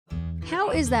How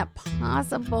is that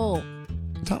possible?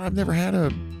 Donna, I've never had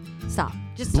a Stop.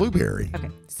 Just blueberry. Okay.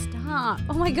 Stop.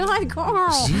 Oh my God,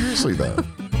 Carl. Seriously, though.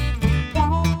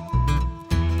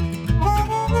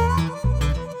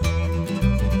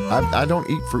 I don't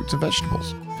eat fruits and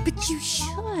vegetables. But you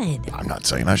should. I'm not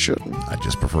saying I shouldn't. I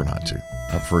just prefer not to.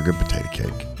 I prefer a good potato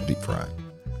cake, deep fried,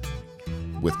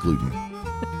 with gluten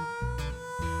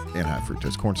and high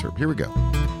fructose corn syrup. Here we go.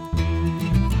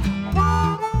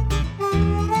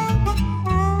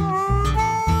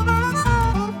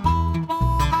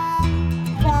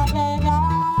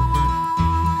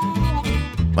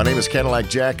 My name is Cadillac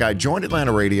Jack. I joined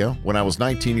Atlanta Radio when I was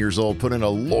 19 years old, put in a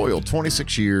loyal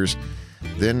 26 years,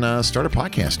 then started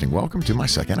podcasting. Welcome to my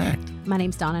second act. My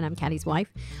name's Donna, and I'm Caddy's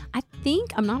wife. I'm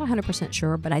not 100%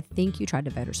 sure, but I think you tried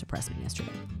to voter suppress me yesterday.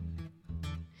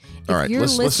 All right,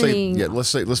 let's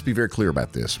be very clear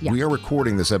about this. Yeah. We are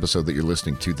recording this episode that you're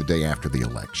listening to the day after the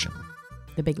election.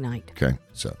 The big night. Okay,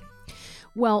 so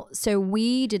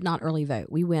we did not early vote.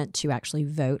 We went to actually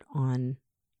vote on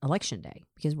Election Day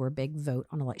because we're a big vote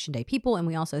on Election Day people, and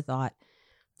we also thought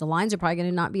the lines are probably going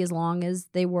to not be as long as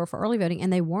they were for early voting,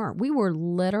 and they weren't. We were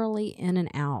literally in and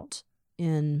out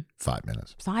in 5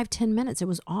 minutes. 5-10 minutes. It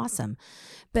was awesome.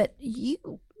 But you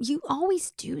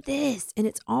always do this, and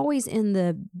it's always in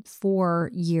the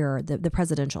 4-year, the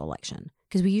presidential election,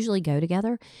 because we usually go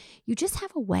together. You just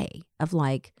have a way of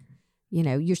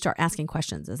you start asking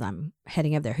questions as I'm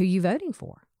heading up there. Who are you voting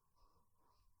for?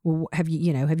 Well, have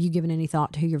you given any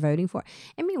thought to who you're voting for?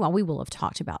 And meanwhile, we will have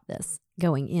talked about this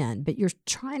going in, but you're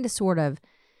trying to sort of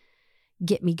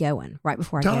get me going right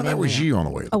before I get in. Donna, that was you on the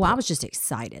way to the I was just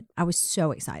excited. I was so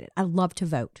excited. I love to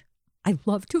vote. I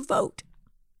love to vote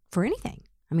for anything.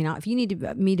 I mean, if you need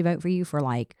me to vote for you for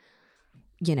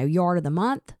yard of the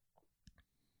month,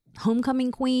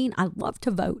 homecoming queen, I love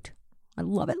to vote. I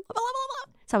love it. Love it, love it, love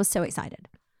it. So I was so excited.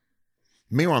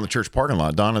 Meanwhile, in the church parking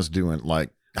lot, Donna's doing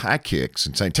high kicks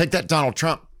and saying, "Take that, Donald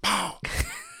Trump." Pow.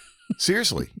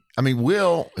 Seriously. I mean,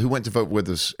 Will, who went to vote with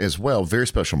us as well, very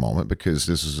special moment because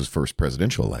this is his first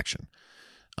presidential election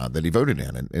that he voted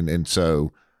in. And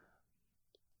so,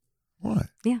 what?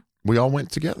 Yeah. We all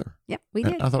went together. Yep, we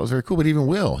did. I thought it was very cool. But even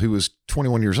Will, who was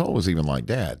 21 years old, was even like,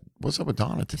 "Dad, what's up with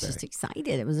Donna today?" I was just excited.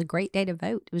 It was a great day to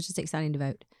vote. It was just exciting to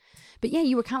vote. But yeah,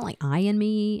 you were kind of eyeing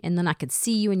me, and then I could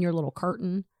see you in your little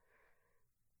curtain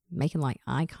making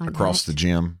eye contact. Across the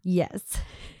gym. Yes.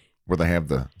 Where they have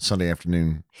the Sunday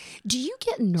afternoon. Do you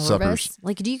get nervous? Suppers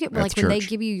Do you get when they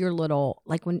give you your little,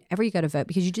 whenever you go to vote,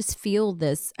 because you just feel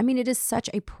this, I mean, it is such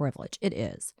a privilege. It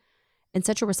is. And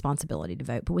such a responsibility to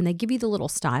vote. But when they give you the little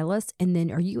stylus, and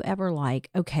then are you ever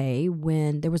okay,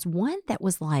 when there was one that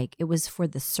was it was for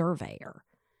the surveyor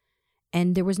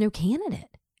and there was no candidate.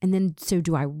 And then, so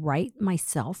do I write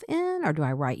myself in or do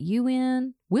I write you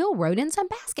in? Will wrote in some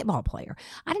basketball player.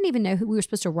 I didn't even know who we were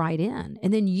supposed to write in.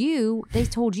 And then they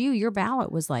told you your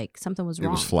ballot was something was wrong.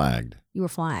 It was flagged. You were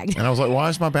flagged. And I was like, why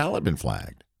has my ballot been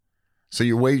flagged? So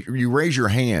you raise your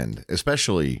hand,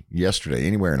 especially yesterday,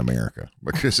 anywhere in America,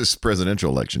 because this presidential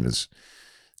election is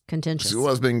contentious. Well,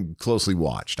 it's been closely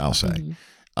watched, I'll say.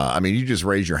 Mm-hmm. You just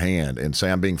raise your hand and say,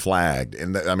 "I'm being flagged."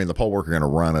 And the poll worker are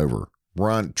going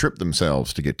to trip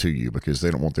themselves to get to you because they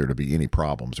don't want there to be any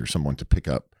problems or someone to pick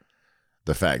up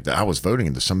the fact that I was voting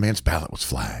and some man's ballot was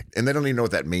flagged. And they don't even know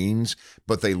what that means,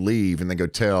 but they leave and they go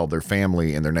tell their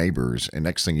family and their neighbors. And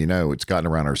next thing you know, it's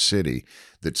gotten around our city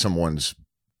that someone's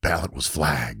ballot was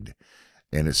flagged.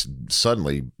 And it's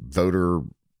suddenly voter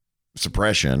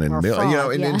suppression and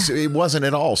it wasn't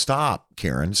at all. Stop,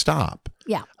 Karen, stop.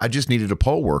 Yeah. I just needed a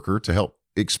poll worker to help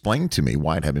explain to me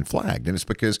why it had been flagged. And it's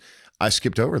because I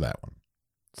skipped over that one.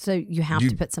 So you have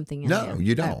to put something in there. No,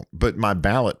 you don't. Oh. But my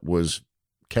ballot was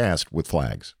cast with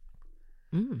flags.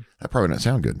 That probably doesn't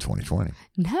sound good in 2020.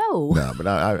 No. No, but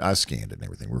I scanned it and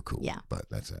everything. We're cool. Yeah. But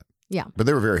that's it. Yeah. But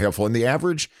they were very helpful. And the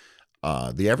average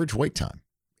wait time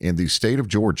in the state of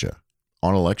Georgia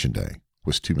on Election Day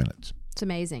was 2 minutes. It's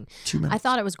amazing. 2 minutes. I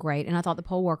thought it was great. And I thought the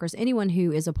poll workers, anyone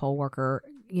who is a poll worker,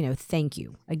 thank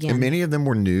you again. And many of them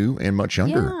were new and much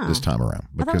younger this time around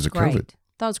because of COVID.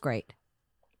 That was great.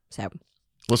 So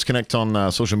let's connect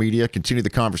on social media. Continue the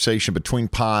conversation between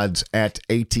pods at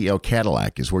ATL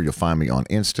Cadillac is where you'll find me on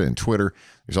Insta and Twitter.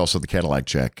 There's also the Cadillac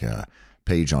Jack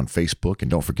page on Facebook.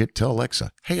 And don't forget, tell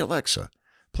Alexa, "Hey, Alexa,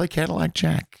 play Cadillac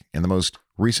Jack." And the most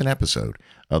recent episode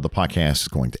of the podcast is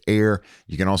going to air.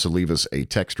 You can also leave us a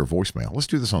text or voicemail. Let's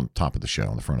do this on top of the show,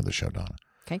 on the front of the show, Donna.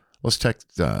 Okay. Let's check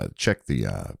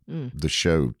the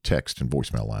show text and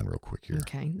voicemail line real quick here.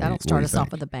 Okay. That'll start us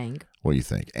off with a bang. What do you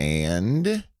think?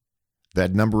 And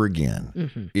that number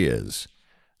again is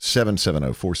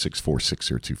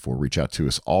 770-464-6024. Reach out to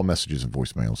us. All messages and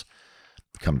voicemails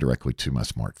come directly to my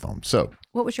smartphone. So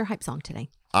what was your hype song today?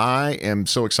 I am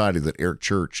so excited that Eric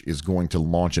Church is going to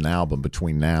launch an album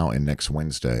between now and next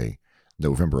Wednesday,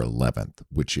 November 11th,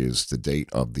 which is the date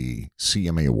of the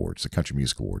CMA Awards, the Country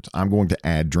Music Awards. I'm going to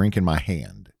add Drink in My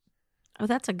Hand. Oh,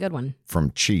 that's a good one.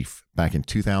 From Chief back in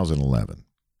 2011.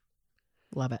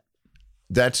 Love it.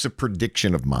 That's a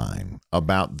prediction of mine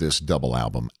about this double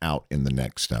album out in the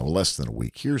next less than a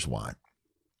week. Here's why.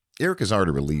 Eric has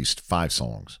already released 5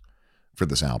 songs for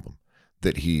this album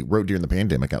that he wrote during the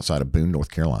pandemic outside of Boone,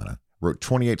 North Carolina. Wrote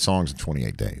 28 songs in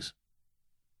 28 days.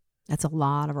 That's a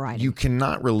lot of writing. You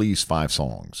cannot release 5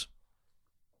 songs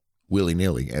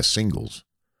willy-nilly as singles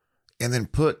and then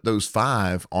put those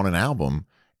 5 on an album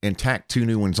and tack 2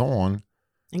 new ones on.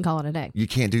 And call it a day. You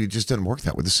can't do it. It just doesn't work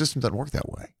that way. The system doesn't work that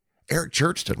way. Eric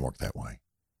Church doesn't work that way.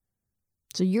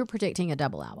 So you're predicting a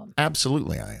double album?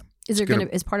 Absolutely, I am. Is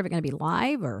part of it going to be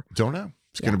live or? Don't know.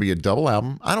 It's going to be a double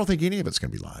album. I don't think any of it's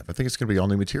going to be live. I think it's going to be all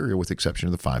new material with the exception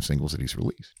of the 5 singles that he's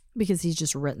released. Because he's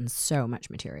just written so much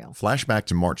material. Flashback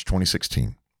to March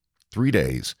 2016, 3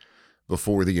 days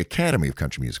before the Academy of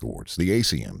Country Music Awards, the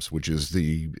ACMs, which is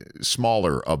the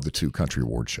smaller of the 2 country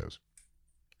award shows.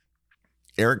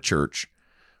 Eric Church,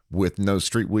 with no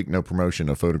Street Week, no promotion,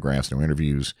 no photographs, no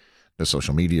interviews, no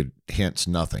social media hints,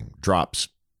 nothing, drops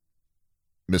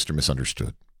Mr.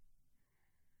 Misunderstood.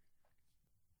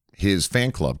 His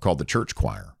fan club called the Church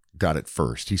Choir got it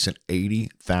first. He sent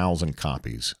 80,000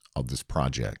 copies of this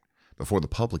project before the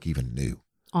public even knew.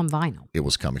 On vinyl. It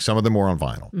was coming. Some of them were on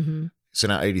vinyl. Mm-hmm.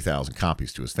 Sent out 80,000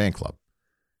 copies to his fan club.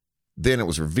 Then it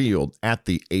was revealed at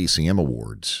the ACM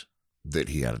Awards that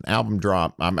he had an album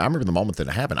drop. I remember the moment that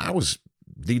it happened. I was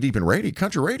deep in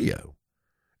country radio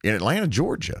in Atlanta,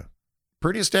 Georgia.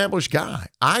 Pretty established guy.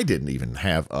 I didn't even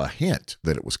have a hint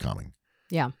that it was coming.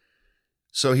 Yeah.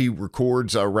 So he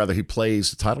records, or rather he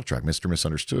plays the title track, Mr.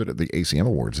 Misunderstood, at the ACM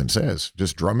Awards and says,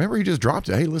 remember he just dropped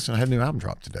it. Hey, listen, I had a new album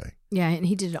drop today. Yeah, and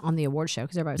he did it on the award show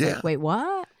because everybody was like, wait,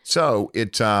 what? So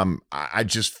I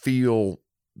just feel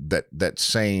that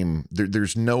same,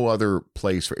 there's no other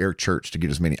place for Eric Church to get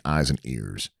as many eyes and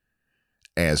ears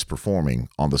as performing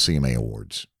on the CMA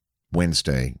Awards,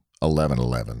 Wednesday,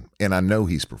 11/11. And I know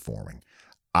he's performing.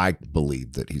 I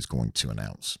believe that he's going to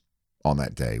announce on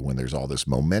that day when there's all this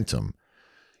momentum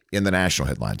in the national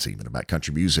headlines even about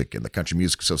country music and the Country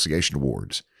Music Association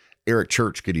Awards. Eric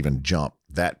Church could even jump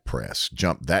that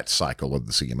cycle of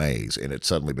the CMAs, and it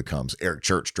suddenly becomes Eric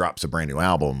Church drops a brand new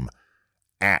album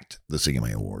at the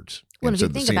CMA Awards. Well, and so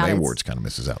the CMA Awards kind of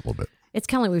misses out a little bit. It's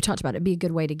kind of like we've talked about. It'd be a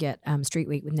good way to get Street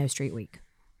Week with no Street Week.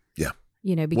 Yeah.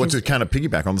 Because to kind of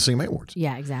piggyback on the CMA Awards.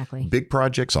 Yeah, exactly. Big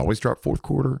projects always drop fourth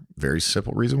quarter. Very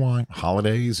simple reason why.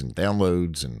 Holidays and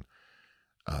downloads and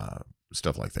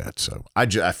stuff like that. So I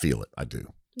feel it. I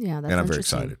do. Yeah, that's and I'm very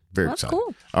excited. Very excited.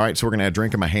 Cool. All right, so we're going to add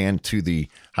Drink in My Hand to the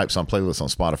Hype Song playlist on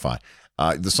Spotify.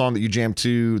 The song that you jammed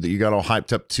to, that you got all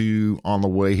hyped up to on the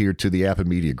way here to the App and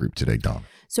Media Group today, Dawn.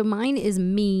 So mine is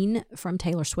Mean from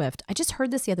Taylor Swift. I just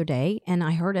heard this the other day, and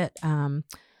I heard it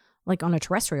like on a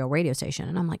terrestrial radio station,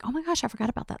 and I'm like, oh my gosh, I forgot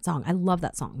about that song. I love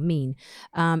that song, Mean.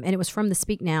 And it was from the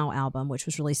Speak Now album, which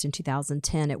was released in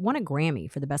 2010. It won a Grammy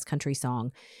for the best country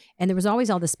song. And there was always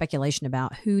all this speculation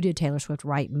about who did Taylor Swift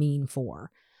write Mean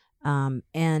for.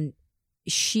 And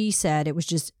she said it was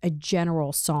just a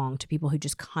general song to people who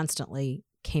just constantly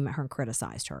came at her and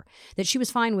criticized her, that she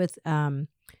was fine with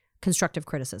constructive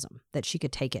criticism, that she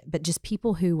could take it, but just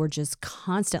people who were just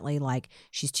constantly like,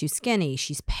 she's too skinny,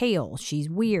 she's pale, she's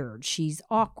weird, she's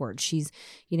awkward, she's,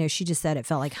 she just said it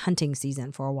felt like hunting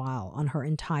season for a while on her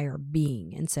entire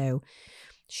being. And so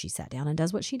she sat down and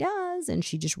does what she does, and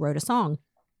she just wrote a song.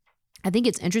 I think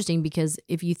it's interesting because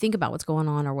if you think about what's going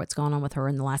on or what's gone on with her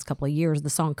in the last couple of years,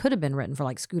 the song could have been written for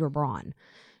like Scooter Braun.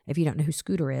 If you don't know who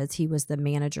Scooter is, he was the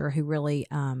manager who really,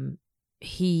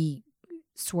 he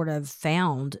sort of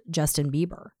found Justin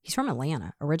Bieber. He's from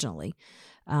Atlanta originally.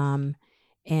 And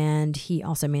he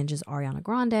also manages Ariana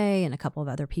Grande and a couple of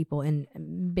other people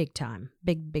in big time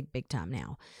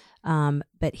now.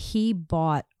 But he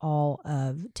bought all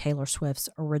of Taylor Swift's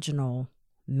original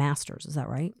masters. Is that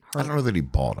right? I don't know that he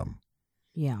bought them.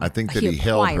 Yeah. I think that he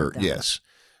held her. Them. Yes.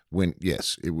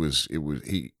 It was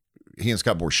he and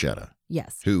Scott Borchetta.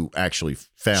 Yes. Who actually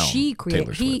found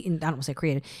Taylor Swift. I don't want to say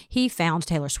created. He found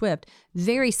Taylor Swift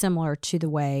very similar to the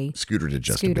way Scooter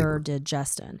did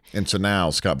Justin. And so now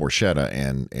Scott Borchetta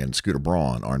and Scooter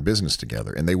Braun are in business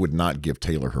together, and they would not give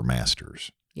Taylor her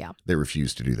masters. Yeah. They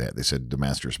refused to do that. They said the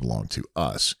masters belong to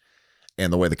us.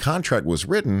 And the way the contract was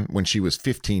written when she was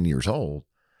 15 years old,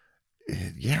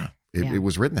 it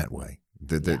was written that way.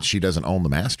 that she doesn't own the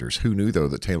masters. Who knew, though,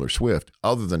 that Taylor Swift,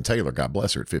 other than Taylor, God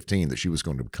bless her, at 15, that she was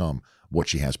going to become what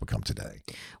she has become today.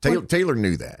 Taylor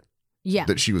knew that. Yeah.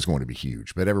 That she was going to be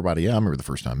huge. But everybody, I remember the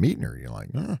first time meeting her, you're like,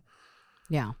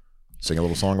 yeah. Sing a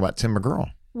little song about Tim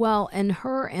McGraw. Well, and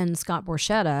her and Scott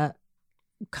Borchetta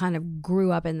kind of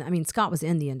grew up Scott was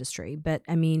in the industry, but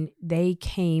they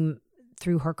came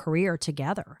through her career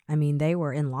together. They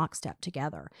were in lockstep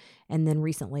together. And then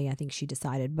recently, I think she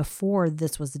decided before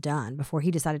this was done, before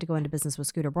he decided to go into business with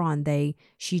Scooter Braun,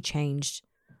 she changed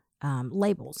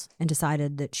labels and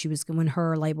decided that when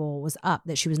her label was up,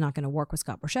 that she was not going to work with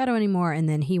Scott Borchetta anymore. And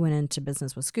then he went into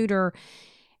business with Scooter,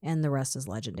 and the rest is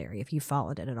legendary if you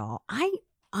followed it at all.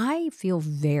 I feel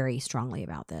very strongly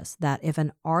about this, that if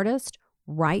an artist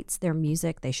writes their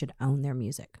music, they should own their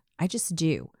music. I just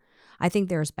do. I think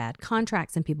there's bad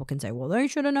contracts and people can say, well, they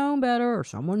should have known better or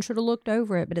someone should have looked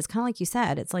over it. But it's kind of like you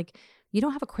said, it's like you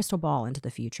don't have a crystal ball into the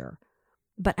future.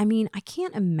 But I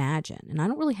can't imagine, and I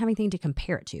don't really have anything to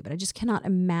compare it to, but I just cannot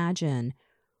imagine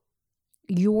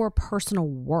your personal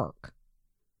work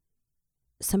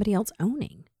somebody else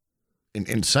owning.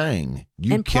 And saying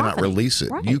you cannot release it.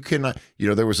 Right. You cannot,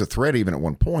 there was a thread even at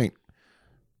one point,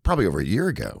 probably over a year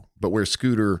ago, but where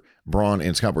Scooter Braun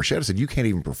and Scott Borchetta said you can't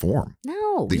even perform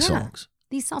these songs.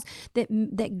 These songs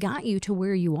that got you to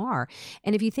where you are.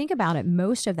 And if you think about it,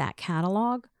 most of that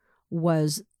catalog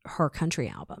was her country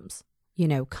albums,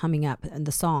 coming up, and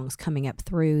the songs coming up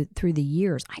through the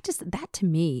years. That to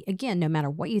me, again, no matter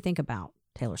what you think about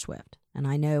Taylor Swift, and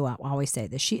I know I always say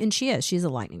this, she's a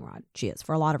lightning rod. She is,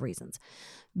 for a lot of reasons.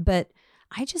 But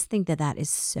I just think that is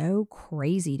so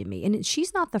crazy to me. And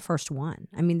she's not the first one.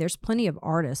 There's plenty of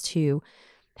artists who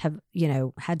have,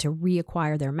 had to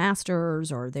reacquire their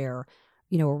masters or their,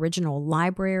 original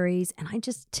libraries. And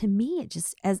to me, it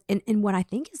just, and what I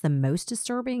think is the most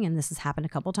disturbing, and this has happened a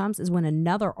couple of times, is when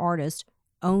another artist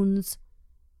owns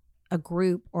a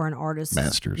group or an artist's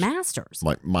masters.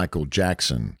 Like Michael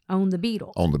Jackson owned the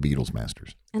Beatles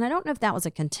masters. And I don't know if that was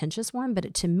a contentious one,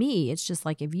 but to me, it's just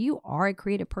like if you are a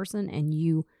creative person and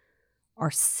you are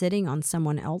sitting on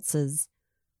someone else's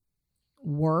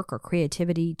work or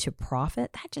creativity to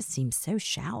profit, that just seems so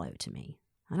shallow to me.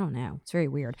 I don't know. It's very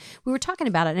weird. We were talking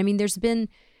about it.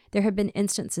 There have been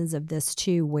instances of this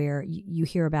too, where you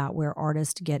hear about where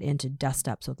artists get into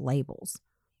dust-ups with labels.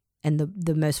 And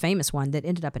the most famous one that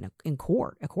ended up in a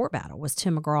court battle, was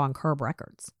Tim McGraw and Curb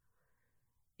Records.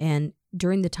 And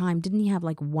during the time, didn't he have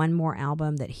like one more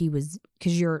album that he was,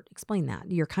 because explain that.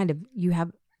 You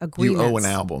have agreements. You owe an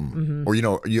album, or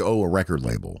you owe a record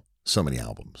label so many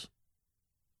albums.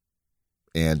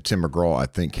 And Tim McGraw, I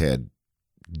think, had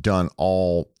done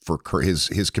all for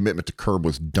his commitment to Curb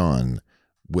was done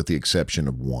with the exception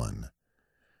of one.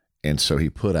 And so he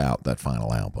put out that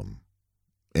final album.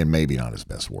 And maybe not his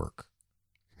best work,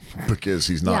 because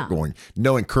he's not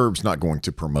knowing Curb's not going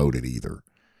to promote it either.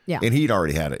 Yeah. And he'd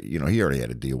already had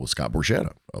a deal with Scott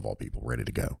Borchetta, of all people, ready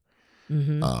to go.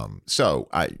 Mm-hmm. So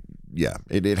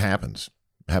it happens.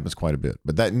 It happens quite a bit.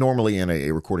 But that normally in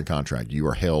a recording contract, you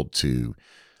are held to,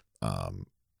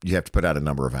 you have to put out a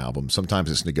number of albums.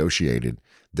 Sometimes it's negotiated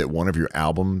that one of your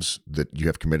albums that you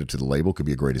have committed to the label could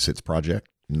be a greatest hits project.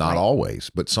 Not always,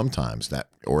 but sometimes that,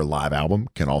 or a live album,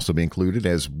 can also be included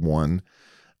as one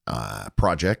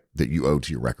project that you owe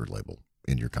to your record label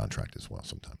in your contract as well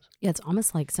sometimes. Yeah, it's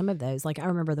almost like some of those, like I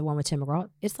remember the one with Tim McGraw,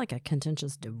 it's like a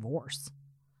contentious divorce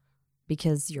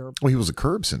because he was a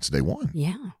Curb since day one.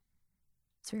 Yeah.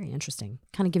 It's very interesting.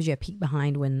 Kind of gives you a peek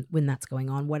behind when that's going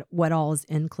on, what all is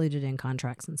included in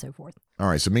contracts and so forth. All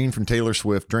right, so Mean from Taylor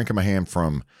Swift, Drinking My Ham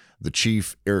from the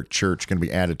Chief, Eric Church, going to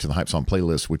be added to the Hype Song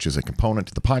playlist, which is a component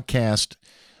to the podcast.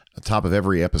 At the top of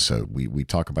every episode, we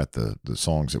talk about the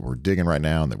songs that we're digging right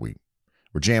now and that we're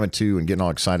jamming to and getting all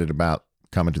excited about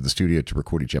coming to the studio to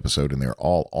record each episode, and they're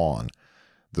all on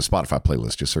the Spotify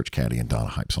playlist. Just search Caddy and Donna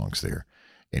Hype Songs there,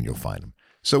 and you'll find them.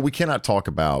 So we cannot talk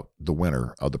about the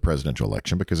winner of the presidential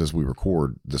election because as we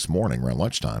record this morning around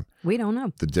lunchtime, we don't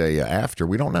know. The day after,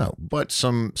 we don't know. But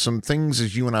some things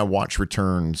as you and I watch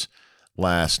returns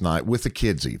last night with the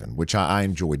kids even, which I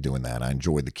enjoyed doing that. I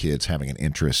enjoyed the kids having an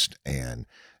interest. And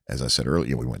as I said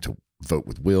earlier, we went to vote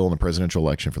with Will in the presidential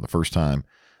election for the first time.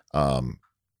 I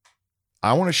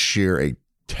want to share a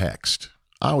text.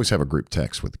 I always have a group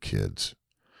text with the kids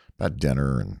about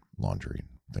dinner and laundry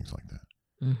and things like that.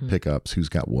 Mm-hmm. Pickups, who's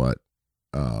got what.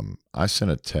 I sent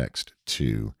a text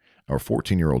to our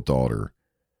 14-year-old daughter,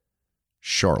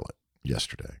 Charlotte,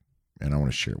 yesterday, and I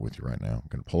want to share it with you right now. I'm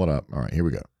going to pull it up. All right, here we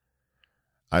go.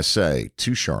 I say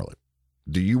to Charlotte,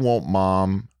 do you want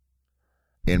Mom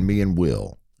and me and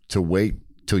Will to wait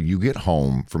till you get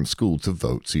home from school to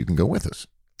vote so you can go with us?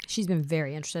 She's been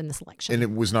very interested in this election. And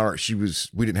it was not, I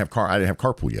didn't have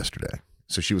carpool yesterday.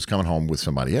 So she was coming home with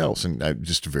somebody else. And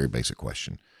just a very basic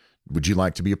question. Would you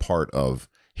like to be a part of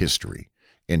history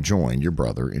and join your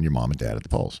brother and your mom and dad at the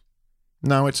polls?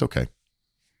 No, it's okay.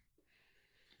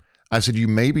 I said, you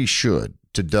maybe should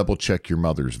to double check your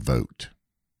mother's vote.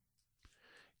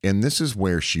 And this is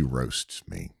where she roasts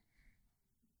me.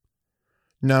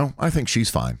 No, I think she's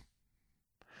fine.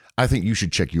 I think you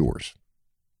should check yours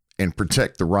and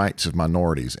protect the rights of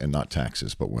minorities and not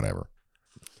taxes, but whatever.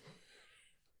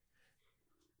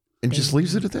 And just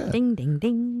leaves it at that. Ding, ding,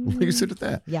 ding. Leaves it at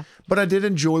that. Yeah. But I did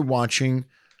enjoy watching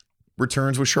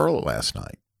Returns with Charlotte last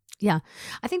night. Yeah.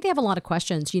 I think they have a lot of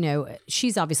questions. You know,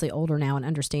 she's obviously older now and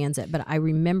understands it. But I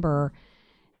remember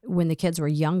when the kids were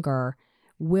younger,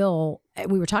 Will,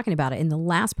 we were talking about it in the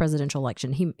last presidential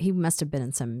election. He must have been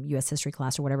in some U.S. history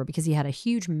class or whatever, because he had a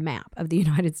huge map of the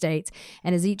United States.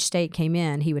 And as each state came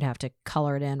in, he would have to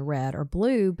color it in red or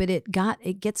blue, but it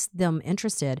gets them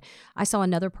interested. I saw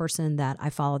another person that I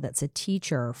follow that's a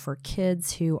teacher for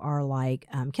kids who are like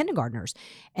kindergartners,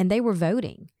 and they were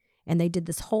voting. And they did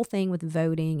this whole thing with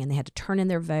voting, and they had to turn in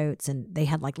their votes, and they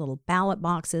had like little ballot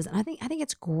boxes. And I think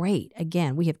it's great.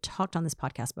 Again, we have talked on this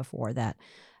podcast before that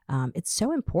it's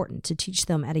so important to teach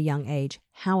them at a young age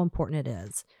how important it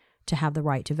is to have the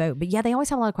right to vote. But yeah, they always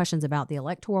have a lot of questions about the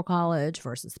Electoral College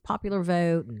versus the popular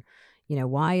vote, and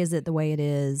why is it the way it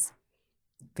is?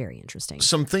 Very interesting.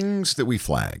 Some things that we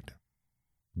flagged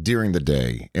during the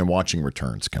day and watching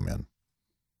returns come in.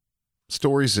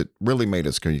 Stories that really made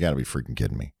us go, you got to be freaking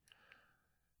kidding me.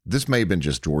 This may have been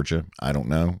just Georgia. I don't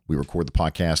know. We record the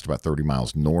podcast about 30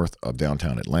 miles north of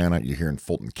downtown Atlanta. You're here in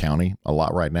Fulton County a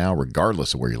lot right now,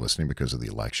 regardless of where you're listening because of the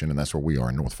election. And that's where we are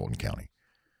in North Fulton County.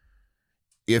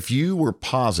 If you were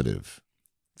positive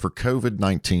for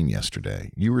COVID-19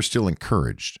 yesterday, you were still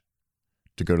encouraged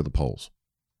to go to the polls.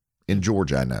 In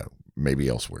Georgia, I know, maybe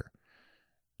elsewhere.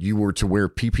 You were to wear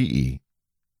PPE.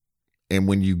 And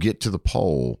when you get to the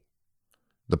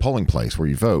polling place where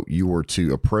you vote, you were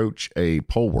to approach a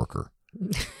poll worker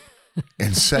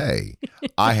and say,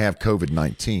 I have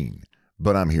COVID-19,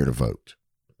 but I'm here to vote.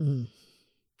 Mm.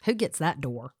 Who gets that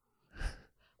door?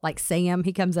 Like Sam,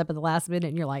 he comes up at the last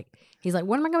minute and he's like,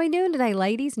 what am I going to be doing today,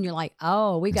 ladies? And you're like,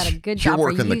 oh, we got a good job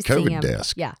for you, You're working the COVID Sam.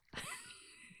 desk. Yeah.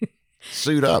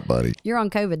 Suit up, buddy. You're on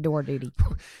COVID door duty.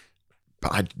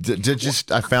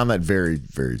 I found that very,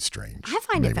 very strange. I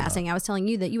find it fascinating. I was telling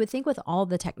you that you would think with all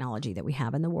the technology that we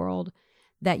have in the world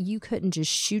that you couldn't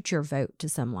just shoot your vote to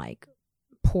some like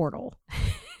portal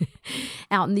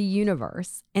out in the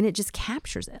universe and it just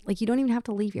captures it. Like you don't even have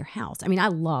to leave your house. I mean,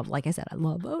 like I said, I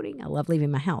love voting. I love leaving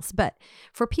my house. But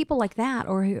for people like that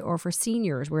or for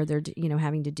seniors where they're,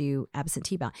 having to do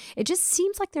absentee ballot, it just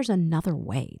seems like there's another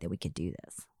way that we could do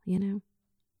this,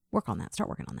 Work on that. Start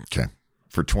working on that. Okay.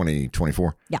 For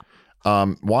 2024? Yeah.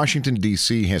 Washington,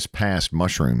 D.C. has passed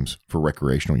mushrooms for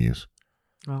recreational use.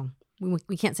 Well,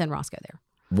 we can't send Roscoe there.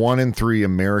 1 in 3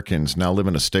 Americans now live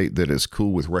in a state that is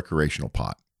cool with recreational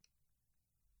pot.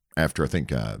 After I think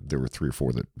there were 3 or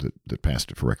 4 that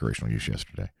passed it for recreational use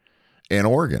yesterday. And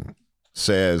Oregon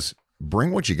says,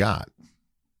 bring what you got.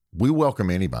 We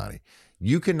welcome anybody.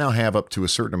 You can now have up to a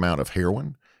certain amount of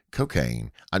heroin,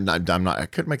 cocaine. I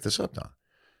couldn't make this up, Don.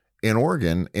 In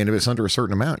Oregon, and if it's under a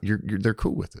certain amount, they're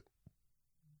cool with it.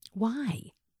 Why?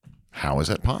 How is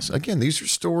that possible? Again, these are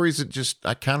stories that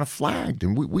I kind of flagged,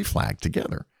 and we flagged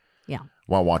together. Yeah.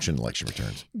 While watching election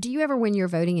returns. Do you ever, when you're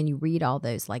voting and you read all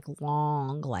those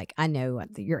long, I know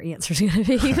what your answer's going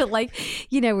to be, but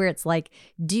where it's like,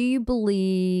 do you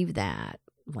believe that?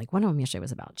 Like one of them yesterday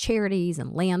was about charities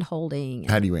and land holding.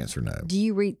 How do you answer no? Do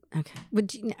you read?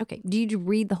 Okay. Do you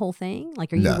read the whole thing?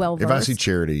 Like, are you well versed? If I see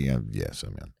charity, yes,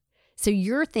 I'm in. So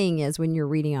your thing is when you're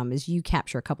reading them is you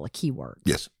capture a couple of keywords.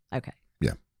 Yes. Okay.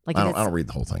 Yeah. Like I don't read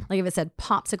the whole thing. Like if it said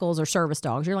popsicles or service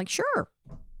dogs, you're like, sure.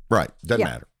 Right. Doesn't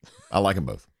matter. I like them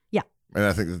both. Yeah. And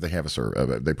I think that they have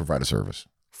they provide a service.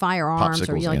 Firearms, Popsicles,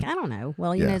 or you're like, I don't know.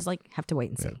 Well, you guys have to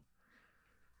wait and see. Yeah.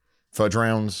 Fudge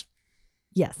rounds.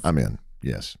 Yes. I'm in.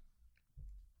 Yes.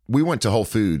 We went to Whole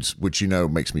Foods, which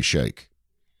makes me shake.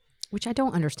 Which I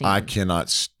don't understand. I cannot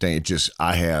stand.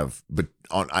 I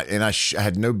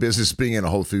had no business being in a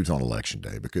Whole Foods on election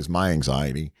day because my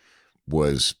anxiety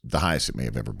was the highest it may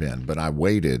have ever been. But I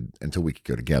waited until we could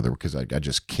go together because I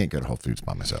just can't go to Whole Foods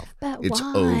by myself. But it's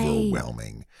why?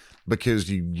 overwhelming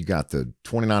because you got the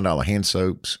 $29 hand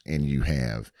soaps and you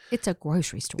have. It's a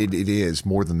grocery store. It is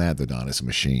more than that, though, Don. It's a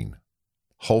machine.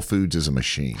 Whole Foods is a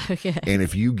machine. Okay. And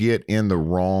if you get in there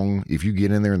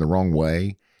in the wrong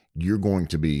way, you're going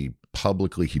to be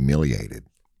publicly humiliated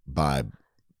by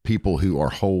people who are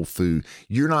whole food.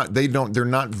 They're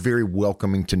not very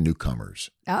welcoming to newcomers.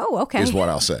 Oh, okay. Is what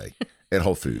I'll say at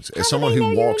Whole Foods. As How do someone they know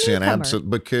who you're a walks in, newcomer? absolutely,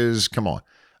 because come on.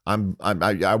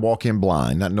 I walk in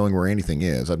blind, not knowing where anything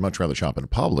is. I'd much rather shop at a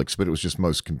Publix, but it was just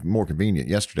more convenient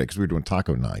yesterday because we were doing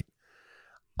taco night.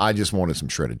 I just wanted some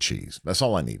shredded cheese. That's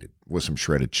all I needed was some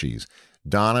shredded cheese.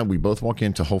 Donna, we both walk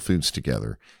into Whole Foods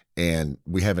together, and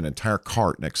we have an entire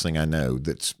cart. Next thing I know,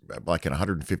 that's like at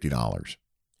 $150.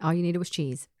 All you needed was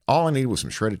cheese. All I needed was some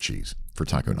shredded cheese for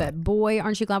taco night. But boy,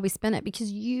 aren't you glad we spent it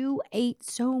because you ate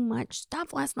so much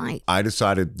stuff last night. I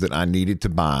decided that I needed to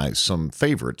buy some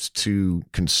favorites to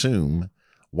consume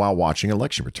while watching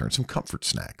election returns, some comfort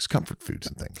snacks, comfort foods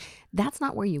and things. That's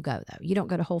not where you go, though. You don't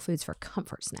go to Whole Foods for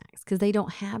comfort snacks because they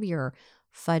don't have your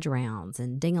fudge rounds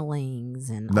and ding-a-lings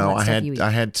and all No, that I stuff you eat. I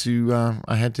had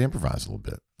to improvise a little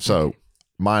bit. So Okay.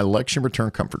 my election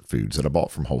return comfort foods that I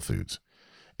bought from Whole Foods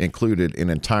included an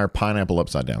entire pineapple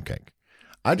upside down cake.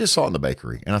 I just saw it in the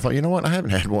bakery, and I thought, you know what? I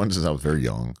haven't had one since I was very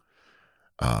young.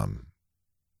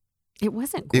 It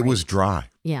wasn't great. It was dry.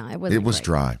 Yeah, it was. It was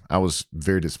dry. I was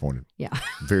very disappointed. Yeah.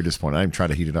 Very disappointed. I even tried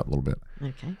to heat it up a little bit.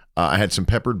 Okay. I had some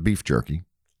peppered beef jerky.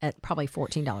 At probably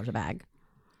 $14 a bag.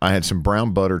 I had some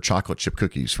brown butter chocolate chip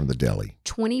cookies from the deli.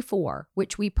 24,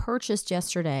 which we purchased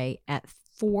yesterday at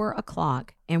 4:00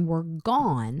 and were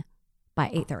gone by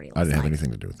 8:30. I didn't have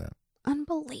anything to do with that.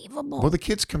 Unbelievable. Well, the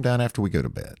kids come down after we go to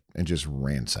bed and just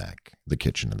ransack the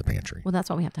kitchen and the pantry. Well, that's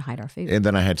why we have to hide our food. And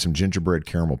then I had some gingerbread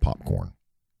caramel popcorn.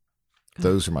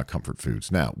 Those are my comfort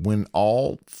foods. Now, when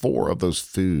all four of those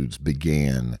foods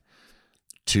began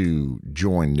to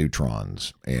join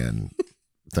neutrons and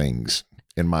things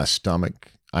in my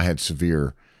stomach, I had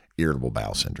severe irritable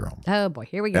bowel syndrome. Oh boy,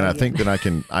 here we go. And I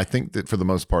again. think that for the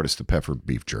most part, it's the peppered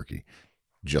beef jerky.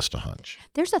 Just a hunch.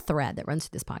 There's a thread that runs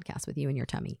through this podcast with you and your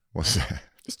tummy. What's that?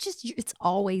 It's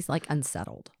always like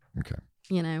unsettled, Okay.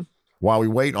 you know? While we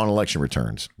wait on election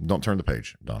returns, don't turn the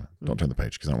page, Donna. Don't turn the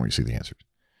page because I don't want you to see the answers.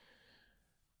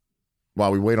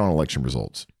 While we wait on election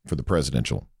results for the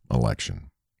presidential election.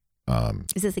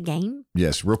 Is this a game?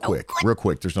 Yes, real quick.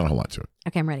 There's not a whole lot to it.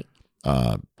 Okay, I'm ready.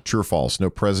 True or false? No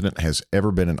president has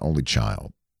ever been an only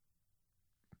child.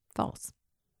 False.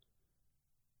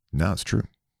 No, it's true.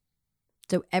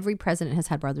 So every president has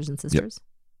had brothers and sisters?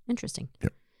 Interesting.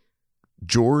 Yep.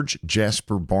 George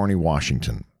Jasper Barney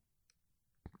Washington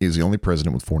is the only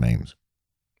president with 4 names.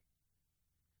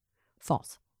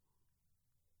 False.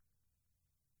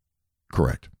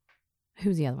 Correct.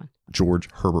 Who's the other one? George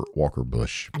Herbert Walker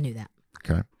Bush. I knew that.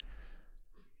 Okay.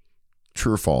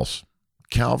 True or false?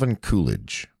 Calvin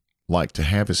Coolidge liked to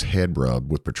have his head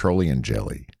rubbed with petroleum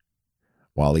jelly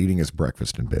while eating his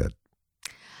breakfast in bed.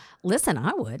 Listen,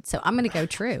 I would. So I'm going to go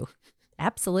true.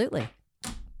 Absolutely.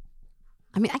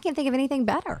 I mean, I can't think of anything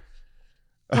better.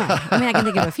 Well, I mean, I can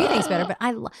think of a few things better, but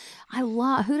I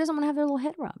love, who doesn't want to have their little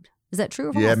head rubbed? Is that true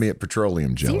or false? You had me at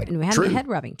petroleum jelly. And we had True. me head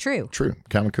rubbing. True. True.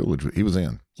 Calvin Coolidge, he was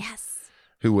in. Yes.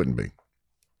 Who wouldn't be?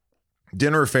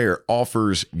 Dinner Affair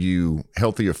offers you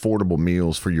healthy, affordable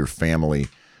meals for your family.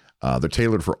 They're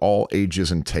tailored for all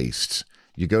ages and tastes.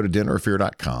 You go to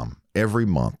dinneraffair.com every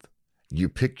month. You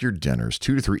pick your dinners,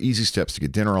 2 to 3 easy steps to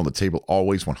get dinner on the table,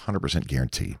 always 100%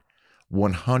 guaranteed.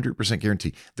 100%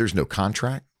 guaranteed. There's no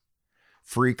contract.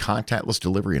 Free contactless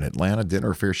delivery in Atlanta.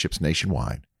 Dinner Affair ships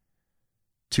nationwide.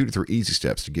 2 to 3 easy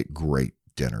steps to get great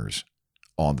dinners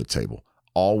on the table.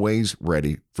 Always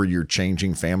ready for your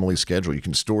changing family schedule. You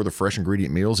can store the fresh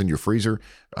ingredient meals in your freezer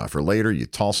for later. You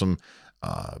toss them,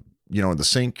 in the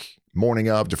sink, morning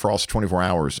of, defrost 24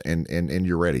 hours, and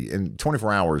you're ready. In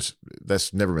 24 hours,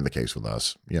 that's never been the case with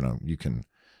us. You can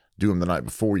do them the night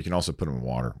before. You can also put them in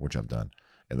water, which I've done,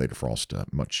 and they defrost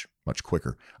much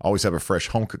quicker. Always have a fresh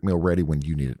home cooked meal ready when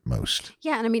you need it most.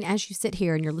 Yeah. And I mean, as you sit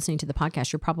here and you're listening to the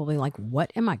podcast, you're probably like,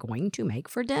 what am I going to make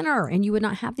for dinner? And you would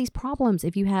not have these problems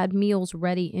if you had meals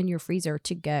ready in your freezer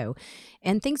to go.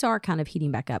 And things are kind of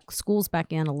heating back up. School's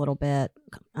back in a little bit.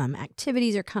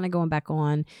 Activities are kind of going back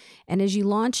on. And as you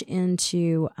launch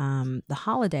into the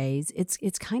holidays,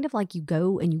 it's kind of like you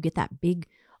go and you get that big,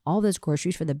 all those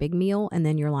groceries for the big meal. And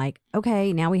then you're like,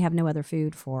 okay, now we have no other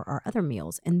food for our other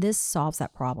meals. And this solves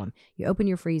that problem. You open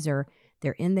your freezer,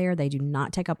 they're in there. They do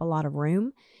not take up a lot of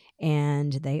room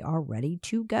and they are ready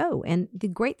to go. And the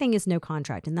great thing is no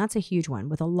contract. And that's a huge one.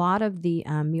 With a lot of the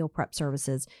meal prep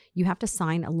services, you have to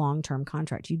sign a long-term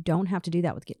contract. You don't have to do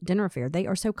that with Dinner Affair. They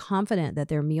are so confident that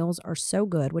their meals are so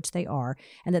good, which they are,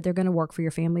 and that they're going to work for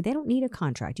your family. They don't need a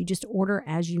contract. You just order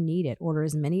as you need it. Order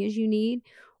as many as you need.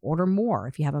 Order more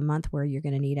if you have a month where you're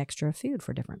going to need extra food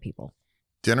for different people.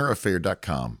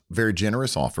 Dinneraffair.com. Very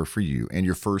generous offer for you and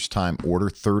your first time order,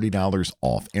 $30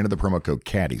 off. Enter the promo code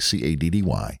CADDY,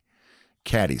 C-A-D-D-Y.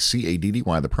 CADDY,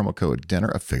 C-A-D-D-Y, the promo code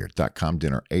dinneraffair.com,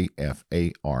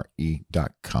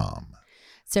 dinnerafare.com.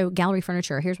 So Gallery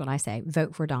Furniture, here's what I say.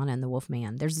 Vote for Donna and the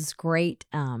Wolfman. There's this great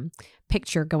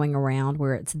picture going around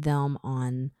where it's them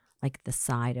on like the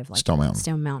side of like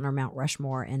Stone Mountain or Mount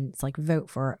Rushmore. And it's like vote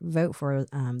for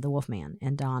the Wolfman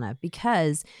and Donna,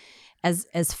 because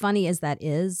as funny as that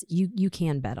is, you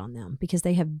can bet on them because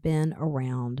they have been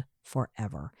around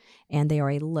forever, and they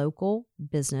are a local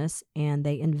business and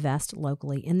they invest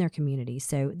locally in their community.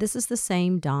 So this is the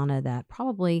same Donna that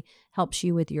probably helps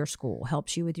you with your school,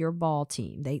 helps you with your ball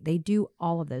team. They do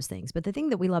all of those things. But the thing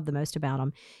that we love the most about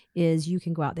them is you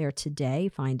can go out there today,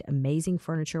 find amazing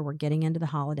furniture. We're getting into the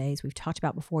holidays. We've talked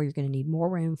about before, you're going to need more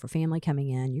room for family coming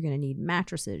in. You're going to need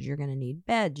mattresses. You're going to need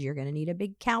beds. You're going to need a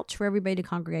big couch for everybody to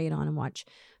congregate on and watch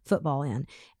football in.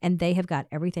 And they have got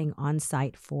everything on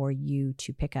site for you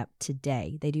to pick up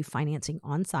today. They do financing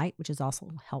on site, which is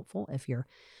also helpful if you're,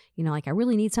 like, I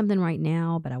really need something right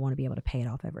now, but I want to be able to pay it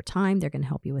off over time. They're going to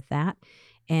help you with that.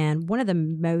 And one of the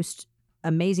most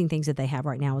amazing things that they have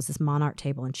right now is this Monarch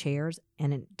table and chairs,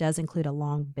 and it does include a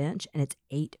long bench, and it's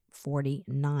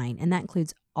 $849, and that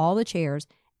includes all the chairs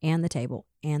and the table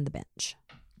and the bench.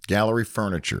 Gallery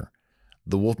Furniture.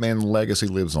 The Wolfman legacy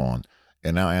lives on.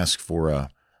 And now ask for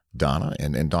Donna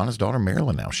and Donna's daughter,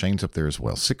 Marilyn now. Shane's up there as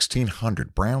well.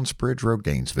 1600 Brownsbridge Road,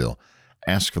 Gainesville.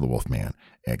 Ask for the Wolfman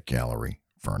at Gallery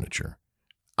Furniture.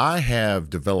 I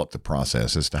have developed a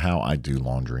process as to how I do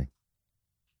laundry.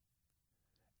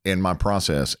 And my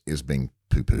process is being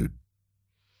poo-pooed.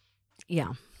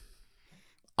 Yeah.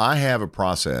 I have a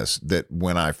process that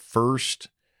when I first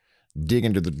dig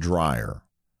into the dryer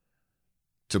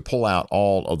to pull out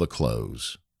all of the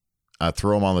clothes, I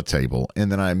throw them on the table,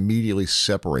 and then I immediately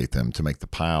separate them to make the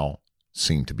pile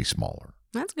seem to be smaller.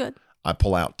 That's good. I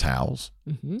pull out towels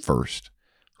first,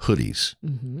 hoodies,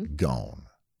 gone.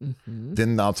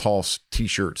 Then I'll toss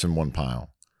T-shirts in one pile.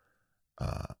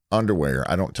 Underwear,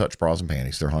 I don't touch bras and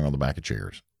panties. They're hung on the back of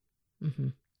chairs.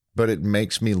 But it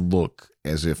makes me look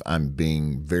as if I'm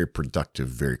being very productive,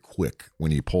 very quick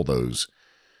when you pull those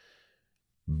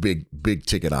big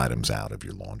ticket items out of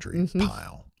your laundry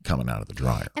pile coming out of the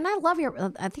dryer. And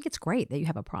I think it's great that you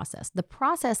have a process. The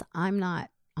process I'm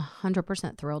not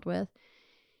 100% thrilled with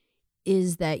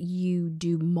is that you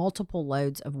do multiple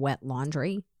loads of wet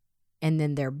laundry and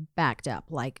then they're backed up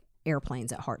like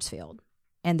airplanes at Hartsfield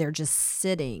and they're just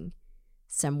sitting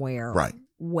somewhere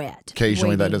wet.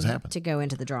 Occasionally that does happen. To go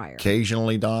into the dryer.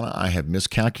 Occasionally, Donna, I have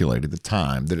miscalculated the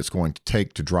time that it's going to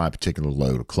take to dry a particular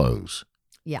load of clothes.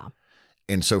 Yeah.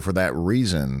 And so for that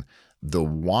reason, the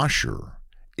washer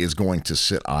is going to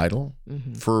sit idle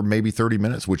for maybe 30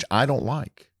 minutes, which I don't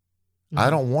like. I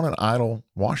don't want an idle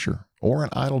washer or an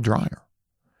idle dryer.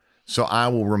 So I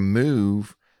will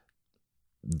remove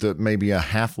maybe a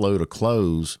half load of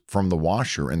clothes from the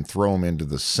washer and throw them into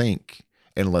the sink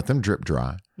and let them drip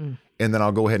dry. And then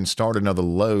I'll go ahead and start another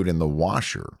load in the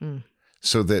washer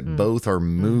so that both are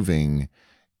moving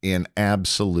in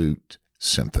absolute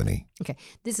symphony. Okay.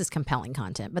 This is compelling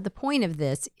content. But the point of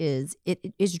this is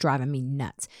it is driving me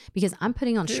nuts because I'm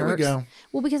putting on shirts. Here we go.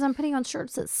 Well, because I'm putting on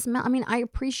shirts that smell. I mean, I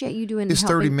appreciate you doing It's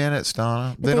 30 minutes,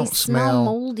 Donna. They don't smell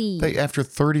moldy. After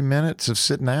 30 minutes of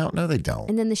sitting out, no, they don't.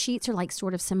 And then the sheets are like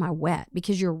sort of semi-wet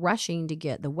because you're rushing to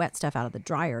get the wet stuff out of the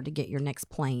dryer to get your next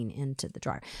plane into the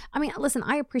dryer. I mean, listen,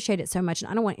 I appreciate it so much.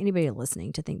 And I don't want anybody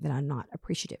listening to think that I'm not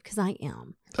appreciative because I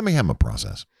am. Let me have my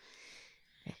process.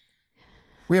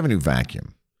 We have a new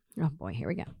vacuum. Oh, boy. Here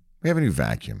we go. We have a new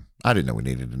vacuum. I didn't know we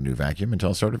needed a new vacuum until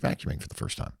I started vacuuming for the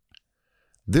first time.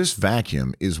 This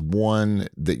vacuum is one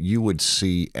that you would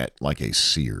see at like a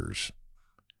Sears.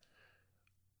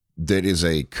 That is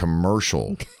a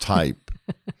commercial type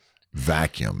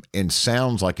vacuum and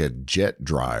sounds like a jet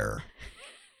dryer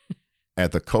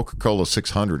at the Coca-Cola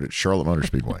 600 at Charlotte Motor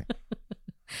Speedway.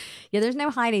 Yeah, there's no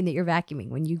hiding that you're vacuuming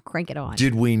when you crank it on.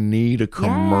 Did we need a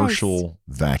commercial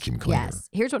vacuum cleaner? Yes.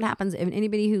 Here's what happens. If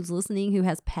anybody who's listening who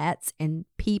has pets and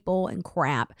people and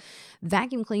crap,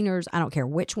 vacuum cleaners, I don't care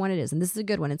which one it is. And this is a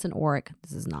good one. It's an Oreck.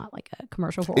 This is not like a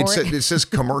commercial for Oreck. It says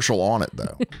commercial on it,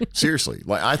 though. Seriously.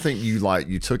 Like I think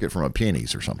you took it from a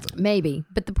Penny's or something. Maybe.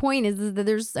 But the point is that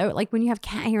there's like when you have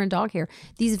cat hair and dog hair,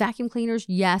 these vacuum cleaners,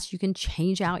 yes, you can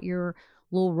change out your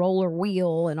little roller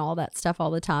wheel and all that stuff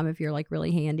all the time if you're like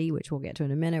really handy, which we'll get to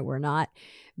in a minute. We're not.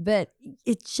 But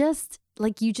it's just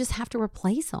like you just have to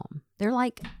replace them. They're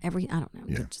like I don't know.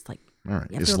 Yeah. They're just like, all right.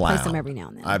 You have to replace them every now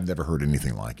and then. I've never heard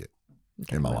anything like it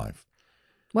in my life.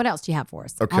 What else do you have for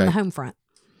us on the home front?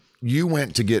 You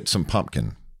went to get some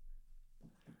pumpkin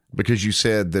Because you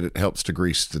said that it helps to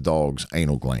grease the dog's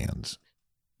anal glands.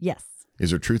 Yes.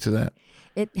 Is there truth to that?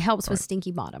 It helps with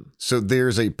stinky bottom. So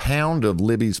there's a pound of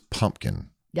Libby's pumpkin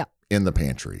in the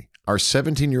pantry. Our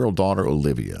 17-year-old daughter,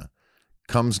 Olivia,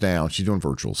 comes down. She's doing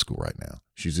virtual school right now.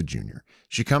 She's a junior.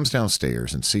 She comes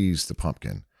downstairs and sees the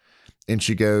pumpkin. And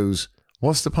she goes,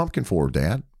 "What's the pumpkin for,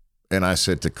 Dad?" And I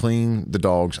said, "To clean the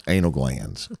dog's anal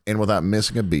glands." And without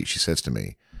missing a beat, she says to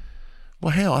me,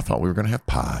 "Well, hell, I thought we were going to have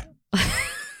pie."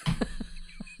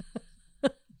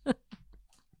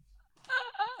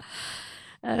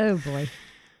 Oh, boy.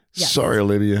 Yes. Sorry,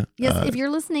 Olivia. Yes, if you're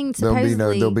listening,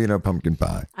 supposedly... There'll be no pumpkin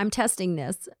pie. I'm testing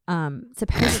this.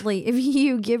 Supposedly, if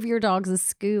you give your dogs a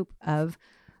scoop of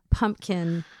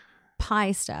pumpkin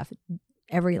pie stuff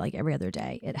every other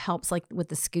day, it helps like with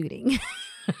the scooting.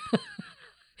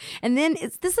 And then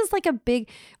this is like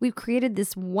we've created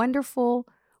this wonderful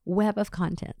web of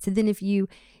content. So then if you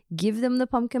give them the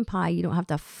pumpkin pie, you don't have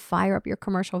to fire up your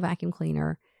commercial vacuum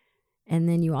cleaner. And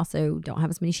then you also don't have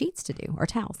as many sheets to do or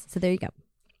towels. So there you go.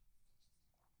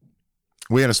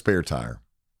 We had a spare tire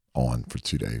on for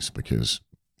 2 days because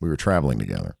we were traveling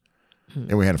together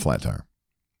and we had a flat tire.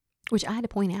 Which I had to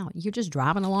point out. You're just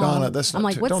driving along. Donna, that's not I'm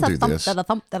like, true. what's Don't the do thump, this. da-da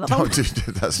thump, da-da Don't thump?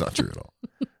 do, that's not true at all.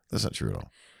 That's not true at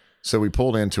all. So we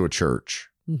pulled into a church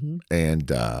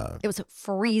and It was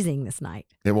freezing this night.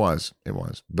 it was.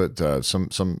 But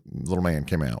some little man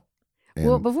came out. And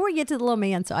Well, before we get to the little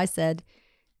man, so I said,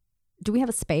 "Do we have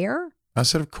a spare?" I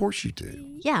said, "Of course you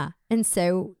do." Yeah. And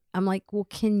so I'm like, "Well,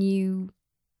 can you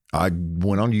I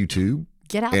went on YouTube.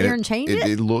 get out there and change it?"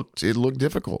 It looked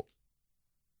difficult.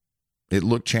 It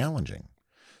looked challenging.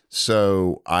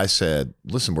 So I said,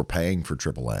 "Listen, we're paying for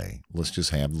AAA. Let's just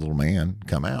have the little man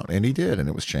come out." And he did, and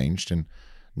it was changed in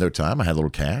no time. I had a little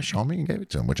cash on me and gave it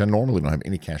to him, which I normally don't have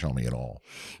any cash on me at all.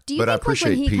 Do you But I think, like,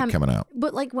 when appreciate he Pete coming out.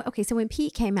 But like, okay, so when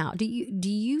Pete came out, do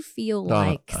you feel No,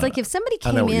 like, 'cause like if somebody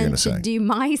I know came what you're in gonna to say. do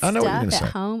my I know what you're stuff gonna at say.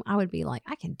 home, I would be like,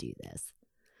 I can do this.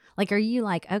 Like, are you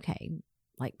like, okay,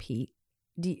 like Pete,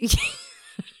 do you,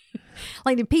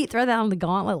 like, did Pete throw that on the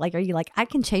gauntlet? Like, are you like, I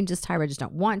can change this tire, I just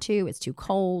don't want to. It's too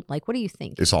cold. Like, what do you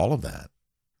think? It's all of that.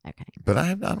 Okay. But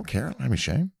I don't care. I don't have any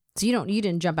shame. So you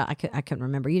didn't jump out. I couldn't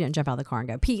remember. You didn't jump out of the car and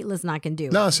go, "Pete, listen, I can do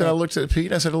it." No, I said I But- looked at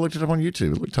Pete. I said I looked it up on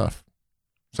YouTube. It looked tough.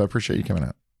 So I appreciate you coming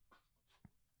out.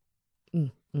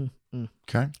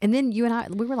 Okay. And then you and I,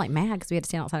 we were like mad because we had to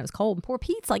stand outside. It was cold. And poor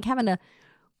Pete's like having to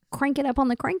crank it up on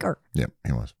the cranker. Yep,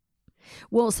 he was.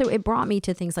 Well, so it brought me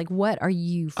to things like, what are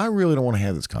you I really don't want to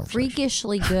have this conversation.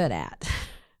 freakishly good at?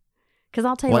 Because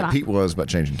I'll tell you Like what, Pete was about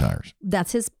changing tires.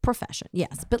 that's his profession.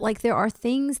 Yes. But like there are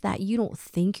things that you don't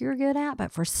think you're good at,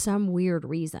 but for some weird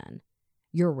reason,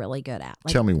 you're really good at.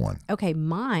 Like, Tell me one. okay,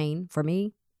 mine for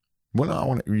me. Well, no, I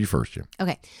want you first, Jim.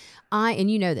 Okay.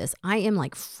 And you know this, I am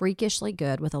like freakishly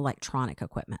good with electronic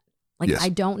equipment. Like, Yes. I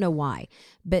don't know why,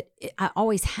 but I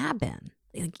always have been.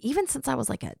 Like, even since I was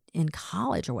like in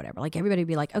college or whatever, like everybody would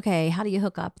be like, okay, how do you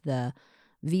hook up the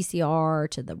VCR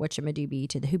to the whatchamadoobie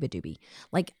to the hoobadoobie?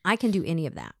 Like, I can do any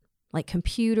of that. Like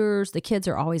computers, the kids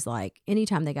are always like,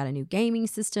 anytime they got a new gaming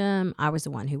system, I was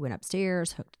the one who went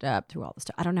upstairs, hooked it up, through all the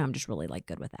stuff. I don't know. I'm just really like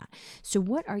good with that. So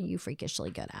what are you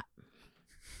freakishly good at?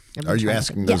 Are you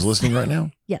asking those listening right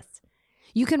now? Yes.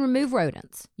 You can remove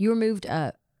rodents. You removed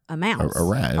a mouse. A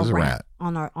rat. It was a rat.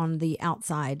 On the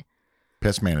outside.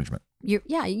 Pest management. You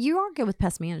are good with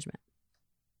pest management.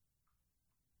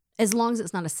 As long as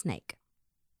it's not a snake.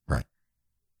 Right.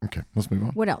 Okay, let's move on.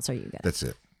 What else are you good at? That's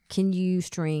it. Can you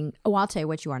string? Oh, I'll tell you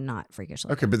what you are not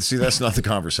freakishly. Okay, but see, that's not the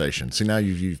conversation. See, now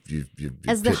you've As the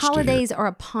pitched it here. holidays are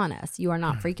upon us, you are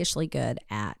not freakishly good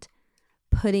at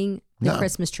putting the No.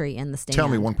 Christmas tree in the stand. Tell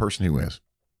me one person who is.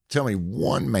 Tell me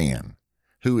one man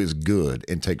who is good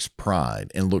and takes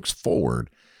pride and looks forward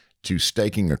to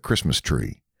staking a Christmas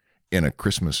tree in a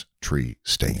Christmas tree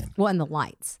stand. Well, and the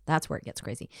lights. That's where it gets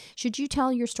crazy. Should you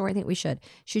tell your story? I think we should.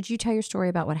 Should you tell your story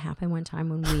about what happened one time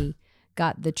when we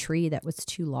got the tree that was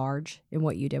too large and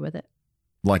what you did with it?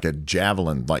 Like a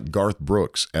javelin, like Garth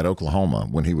Brooks at Oklahoma,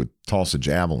 when he would toss a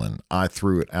javelin, I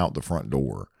threw it out the front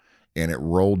door and it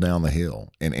rolled down the hill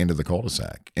and into the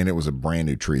cul-de-sac. And it was a brand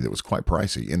new tree that was quite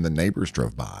pricey. And the neighbors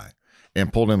drove by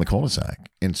and pulled in the cul-de-sac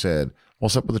and said,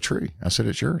 "What's up with the tree?" I said,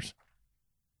 "It's yours."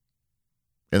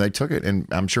 And they took it and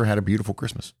I'm sure had a beautiful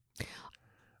Christmas.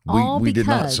 We did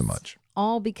not so much.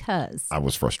 All because. I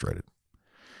was frustrated.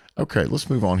 Okay, let's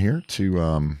move on here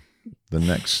to the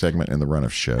next segment in the run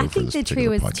of show I for think this the tree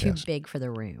particular was too podcast. big for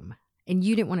the room. And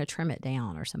you didn't want to trim it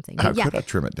down or something. How But yeah, could I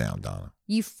trim it down, Donna?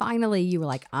 you were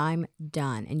like, I'm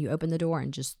done. And you opened the door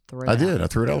and just threw it I out. did. I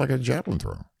threw it out like a javelin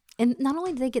thrower. And not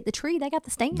only did they get the tree, they got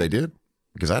the stand. They did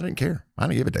because I didn't care. I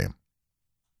didn't give a damn.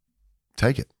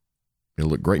 Take it. It'll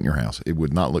look great in your house. It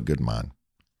would not look good in mine.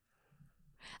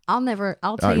 I'll tell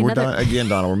All right, you we're another. done. Again,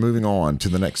 Donna, we're moving on to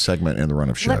the next segment in the run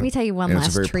of show. Let me tell you one and last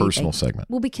it's a very tree personal thing. segment.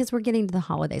 Well, because we're getting to the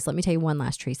holidays, let me tell you one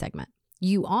last tree segment.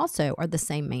 You also are the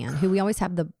same man who we always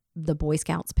have the Boy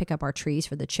Scouts pick up our trees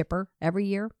for the chipper every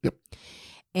year. Yep.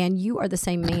 And you are the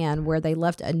same man where they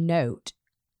left a note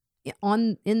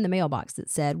in the mailbox that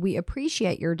said, "We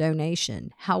appreciate your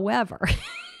donation. However,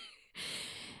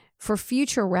 for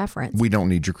future reference, We don't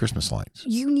need your Christmas lights.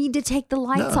 you need to take the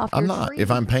lights off I'm your not. tree." If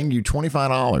I'm paying you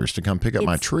 $25 to come pick up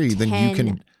my It's tree, then you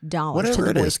can $10 whatever to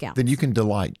it the Boy is. Scouts. Then you can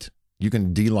delight. You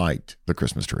can delight the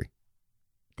Christmas tree.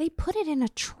 They put it in a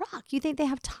truck. You think they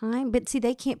have time? But see,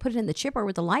 they can't put it in the chipper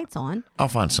with the lights on. I'll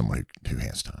find someone who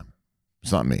has time.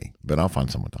 It's not me, but I'll find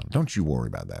someone. Don't you worry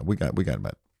about that. We got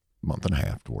about a month and a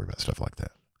half to worry about stuff like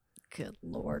that. Good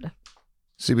Lord.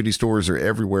 CBD stores are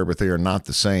everywhere, but they are not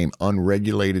the same.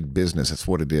 Unregulated business. That's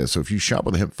what it is. So if you shop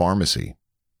with a hemp pharmacy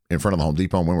in front of the Home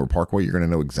Depot on Windward Parkway, you're going to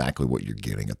know exactly what you're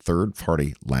getting. A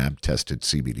third-party lab-tested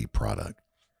CBD product.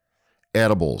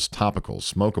 Edibles,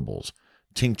 topicals, smokables,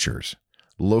 tinctures,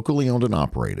 locally owned and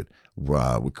operated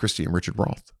with Christy and Richard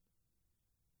Roth.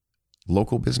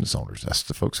 Local business owners. That's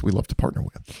the folks we love to partner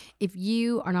with. If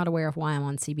you are not aware of why I'm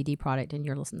on CBD product and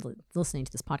you're listening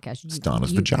to this podcast, It's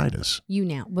Donna's vaginas. You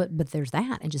now, but there's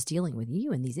that, and just dealing with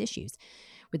you and these issues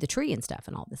with the tree and stuff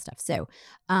and all this stuff. So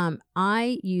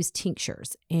I use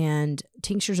tinctures, and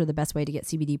tinctures are the best way to get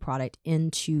CBD product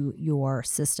into your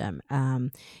system.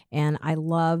 And I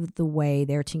love the way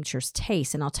their tinctures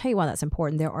taste. And I'll tell you why that's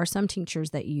important. There are some tinctures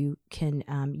that you can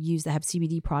use that have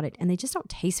CBD product, and they just don't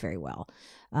taste very well.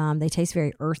 They taste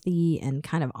very earthy and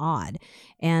kind of odd.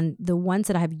 And the ones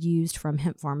that I have used from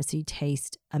Hemp Pharmacy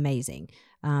taste amazing.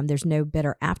 There's no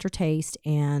bitter aftertaste,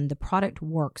 and the product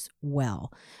works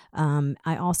well.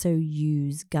 I also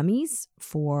use gummies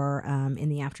for in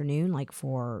the afternoon, like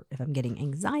for if I'm getting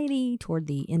anxiety toward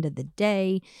the end of the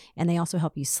day, and they also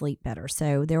help you sleep better.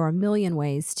 So there are a million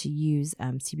ways to use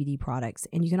CBD products,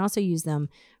 and you can also use them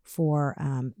for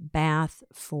bath,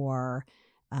 for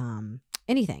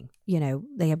anything. You know,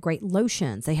 they have great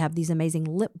lotions. They have these amazing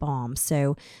lip balms.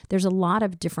 So there's a lot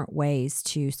of different ways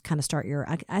to kind of start your,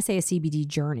 I say a CBD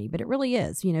journey, but it really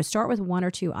is, you know, start with one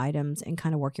or two items and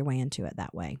kind of work your way into it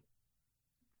that way.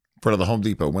 In front of the Home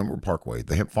Depot, Windward Parkway,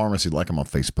 the Hemp Pharmacy, like them on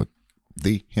Facebook,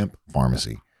 the Hemp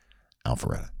Pharmacy,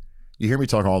 Alpharetta. You hear me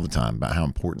talk all the time about how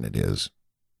important it is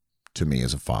to me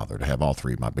as a father to have all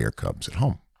three of my bear cubs at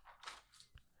home.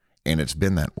 And it's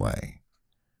been that way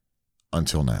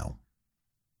until now.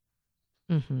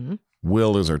 Mm-hmm.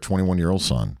 Will is our 21-year-old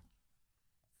son,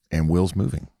 and Will's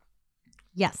moving.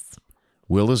 Yes.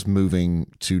 Will is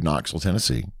moving to Knoxville,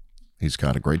 Tennessee. He's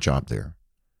got a great job there.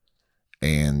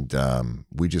 And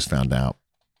we just found out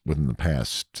within the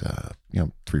past,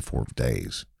 3-4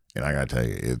 days. And I got to tell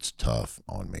you, it's tough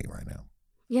on me right now.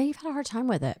 Yeah, you've had a hard time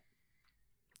with it.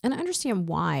 And I understand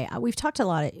why. We've talked a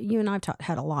lot. You and I have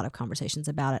had a lot of conversations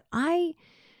about it. I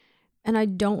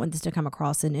don't want this to come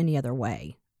across in any other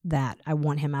way that I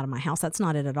want him out of my house. That's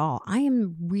not it at all. I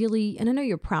am really, and I know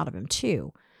you're proud of him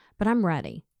too, but I'm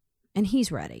ready, and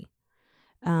he's ready.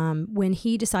 When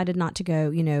he decided not to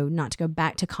go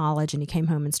back to college, and he came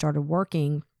home and started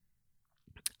working,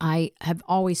 I have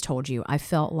always told you, I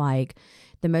felt like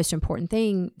the most important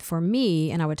thing for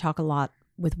me, and I would talk a lot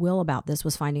with Will about this,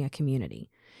 was finding a community.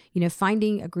 You know,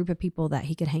 finding a group of people that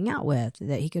he could hang out with,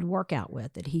 that he could work out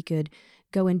with, that he could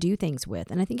go and do things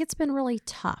with. And I think it's been really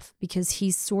tough because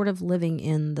he's sort of living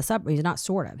in the suburbs. He's not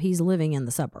sort of, he's living in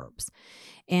the suburbs.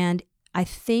 And I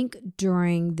think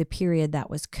during the period that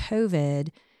was COVID,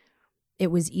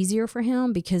 it was easier for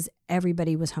him because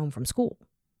everybody was home from school.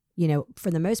 You know,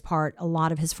 for the most part, a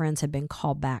lot of his friends had been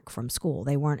called back from school.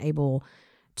 They weren't able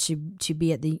to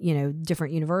be at the,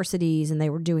 different universities, and they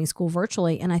were doing school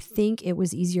virtually. And I think it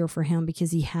was easier for him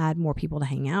because he had more people to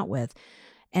hang out with.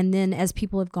 And then as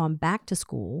people have gone back to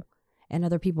school and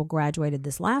other people graduated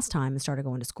this last time and started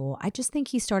going to school, I just think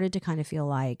he started to kind of feel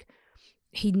like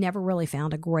he never really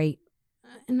found a great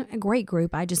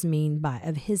group. I just mean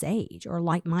of his age or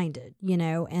like-minded,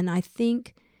 and I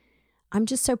think I'm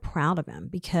just so proud of him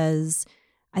because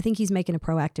I think he's making a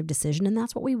proactive decision, and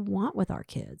that's what we want with our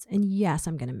kids. And yes,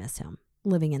 I'm going to miss him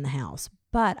living in the house.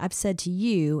 But I've said to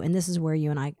you, and this is where you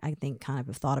and I think kind of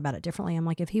have thought about it differently. I'm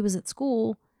like, if he was at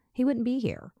school, he wouldn't be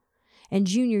here. And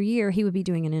junior year, he would be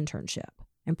doing an internship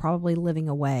and probably living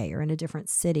away or in a different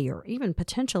city or even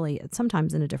potentially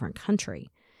sometimes in a different country.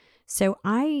 So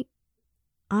I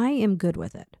am good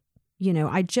with it.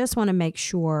 I just want to make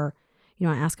sure,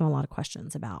 I ask him a lot of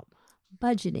questions about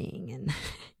budgeting and,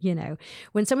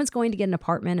 when someone's going to get an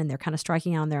apartment and they're kind of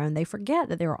striking out on their own, they forget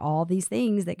that there are all these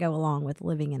things that go along with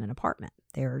living in an apartment.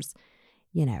 There's,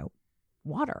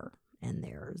 water and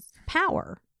there's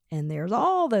power and there's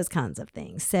all those kinds of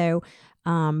things. So,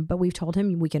 but we've told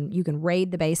him you can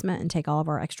raid the basement and take all of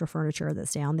our extra furniture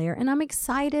that's down there. And I'm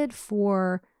excited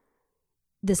for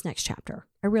this next chapter.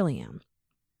 I really am.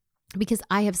 Because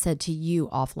I have said to you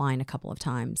offline a couple of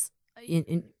times,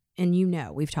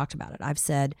 and we've talked about it. I've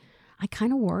said, I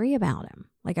kind of worry about him.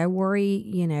 Like I worry,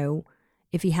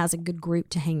 if he has a good group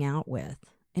to hang out with.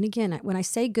 And again, when I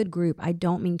say good group, I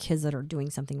don't mean kids that are doing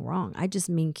something wrong. I just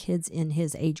mean kids in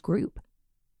his age group,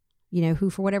 who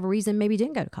for whatever reason maybe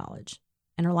didn't go to college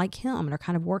and are like him and are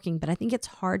kind of working. But I think it's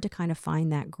hard to kind of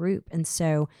find that group. And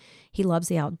so he loves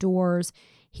the outdoors.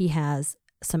 He has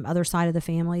some other side of the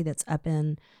family that's up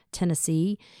in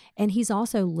Tennessee. And he's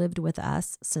also lived with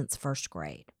us since first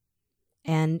grade.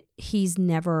 And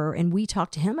and we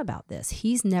talked to him about this,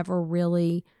 he's never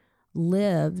really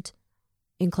lived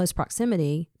in close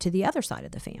proximity to the other side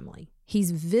of the family.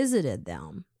 He's visited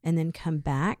them and then come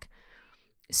back.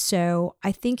 So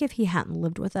I think if he hadn't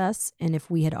lived with us and if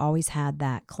we had always had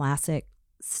that classic,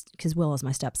 because Will is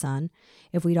my stepson,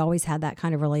 if we'd always had that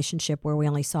kind of relationship where we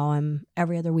only saw him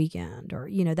every other weekend or,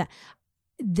 that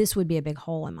this would be a big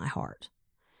hole in my heart.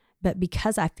 But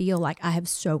because I feel like I have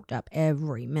soaked up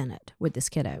every minute with this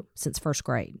kiddo since first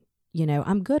grade,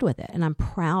 I'm good with it and I'm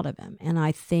proud of him. And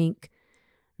I think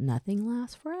nothing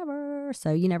lasts forever.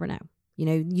 So you never know.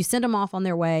 You send them off on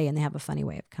their way and they have a funny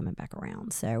way of coming back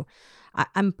around. So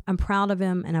I'm proud of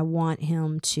him and I want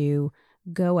him to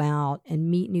go out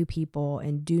and meet new people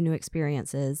and do new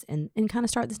experiences and kind of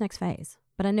start this next phase.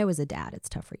 But I know as a dad, it's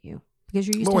tough for you because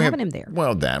you're used to having him there.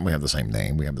 Well, Dad, we have the same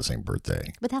name. We have the same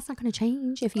birthday. But that's not going to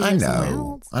change if he lives somewhere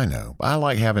else. I know. I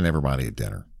like having everybody at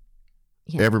dinner.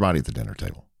 Yeah. Everybody at the dinner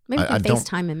table. Maybe we can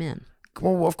FaceTime him in.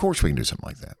 Well, of course we can do something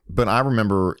like that. But I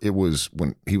remember it was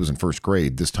when he was in first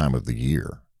grade this time of the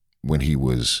year when he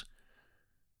was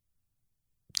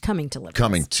coming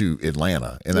to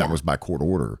Atlanta. And that was by court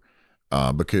order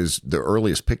because the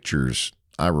earliest pictures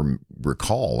I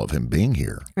recall of him being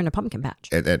here. In a pumpkin patch.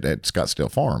 At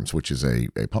Scottsdale Farms, which is a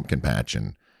pumpkin patch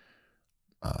and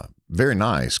very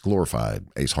nice, glorified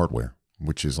Ace Hardware,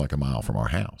 which is like a mile from our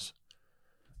house.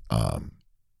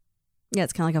 Yeah,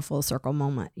 it's kind of like a full circle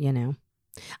moment,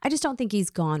 I just don't think he's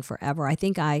gone forever. I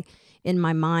think in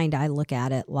my mind, I look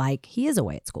at it like he is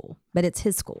away at school, but it's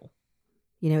his school.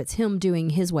 It's him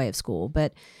doing his way of school.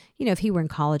 But, if he were in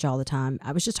college all the time,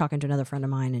 I was just talking to another friend of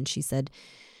mine and she said,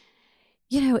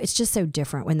 it's just so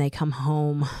different when they come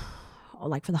home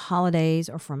like for the holidays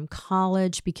or from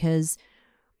college because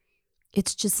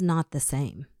it's just not the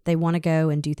same. They want to go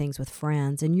and do things with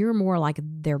friends and you're more like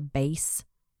their base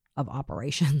of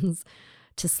operations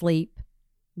to sleep,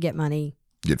 get money,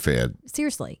 get fed.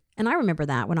 Seriously. And I remember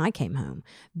that when I came home,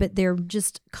 but they're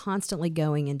just constantly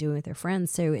going and doing with their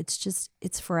friends. So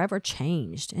it's forever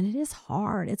changed and it is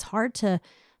hard. It's hard to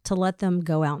let them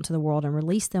go out into the world and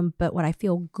release them. But what I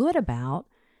feel good about,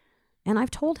 and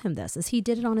I've told him this, is he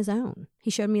did it on his own.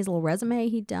 He showed me his little resume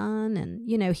he'd done. And,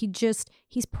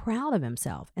 he's proud of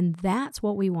himself. And that's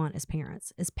what we want as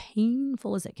parents, as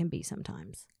painful as it can be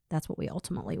sometimes. That's what we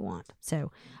ultimately want.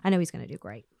 So I know he's going to do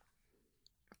great.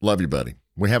 Love you, buddy.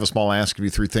 We have a small ask of you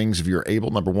 3 things if you're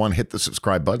able. Number 1, hit the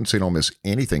subscribe button so you don't miss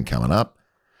anything coming up.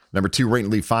 Number 2, rate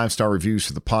and leave 5-star reviews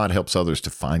for the pod. Helps others to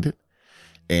find it.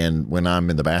 And when I'm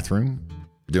in the bathroom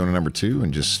doing a number 2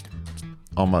 and just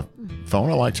on my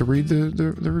phone, I like to read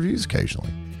the reviews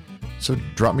occasionally. So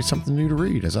drop me something new to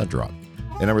read as I drop.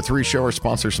 And number 3, show our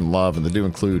sponsors some love. And they do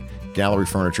include Gallery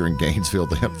Furniture in Gainesville,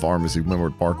 the Hemp Pharmacy,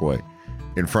 Windward Parkway,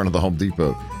 in front of the Home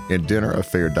Depot, and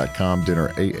dinneraffair.com,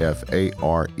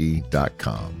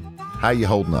 dinnerafare.com. How you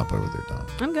holding up over there, Don?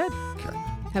 I'm good. Okay.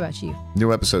 How about you?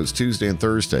 New episodes Tuesday and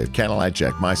Thursday of Cadillac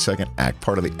Jack, My Second Act,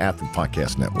 part of the Athens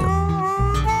Podcast Network.